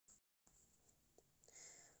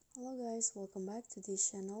Hello guys, welcome back to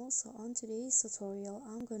this channel. So on today's tutorial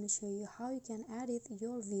I'm going to show you how you can edit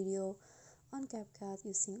your video on CapCut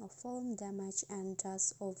using a film damage and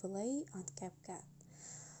dust overlay on CapCut.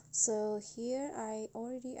 So here I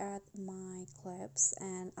already add my clips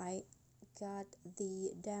and I got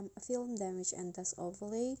the film damage and dust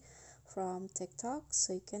overlay from TikTok,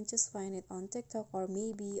 so you can just find it on TikTok or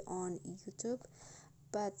maybe on YouTube,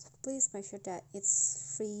 but please make sure that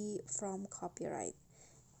it's free from copyright.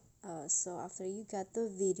 So after you got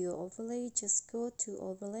the video overlay, just go to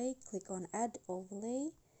overlay, click on add overlay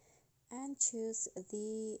and choose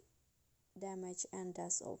the damage and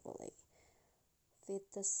dust overlay. Fit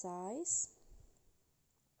the size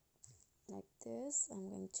like this. I'm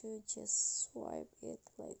going to just swipe it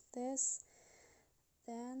like this,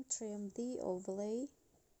 then trim the overlay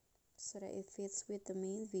so that it fits with the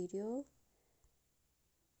main video.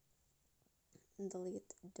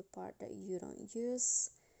 Delete the part that you don't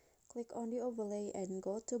use. Click on the overlay and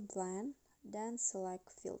go to blend, then select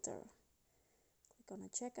filter. Click on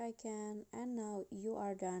a check icon, and now you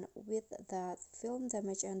are done with that film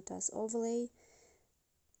damage and dust overlay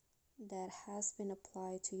that has been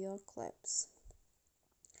applied to your clips.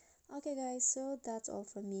 Okay guys, so that's all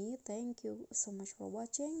from me. Thank you so much for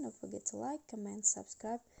watching. Don't forget to like, comment,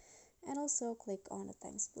 subscribe, and also click on the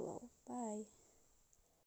thanks below. Bye.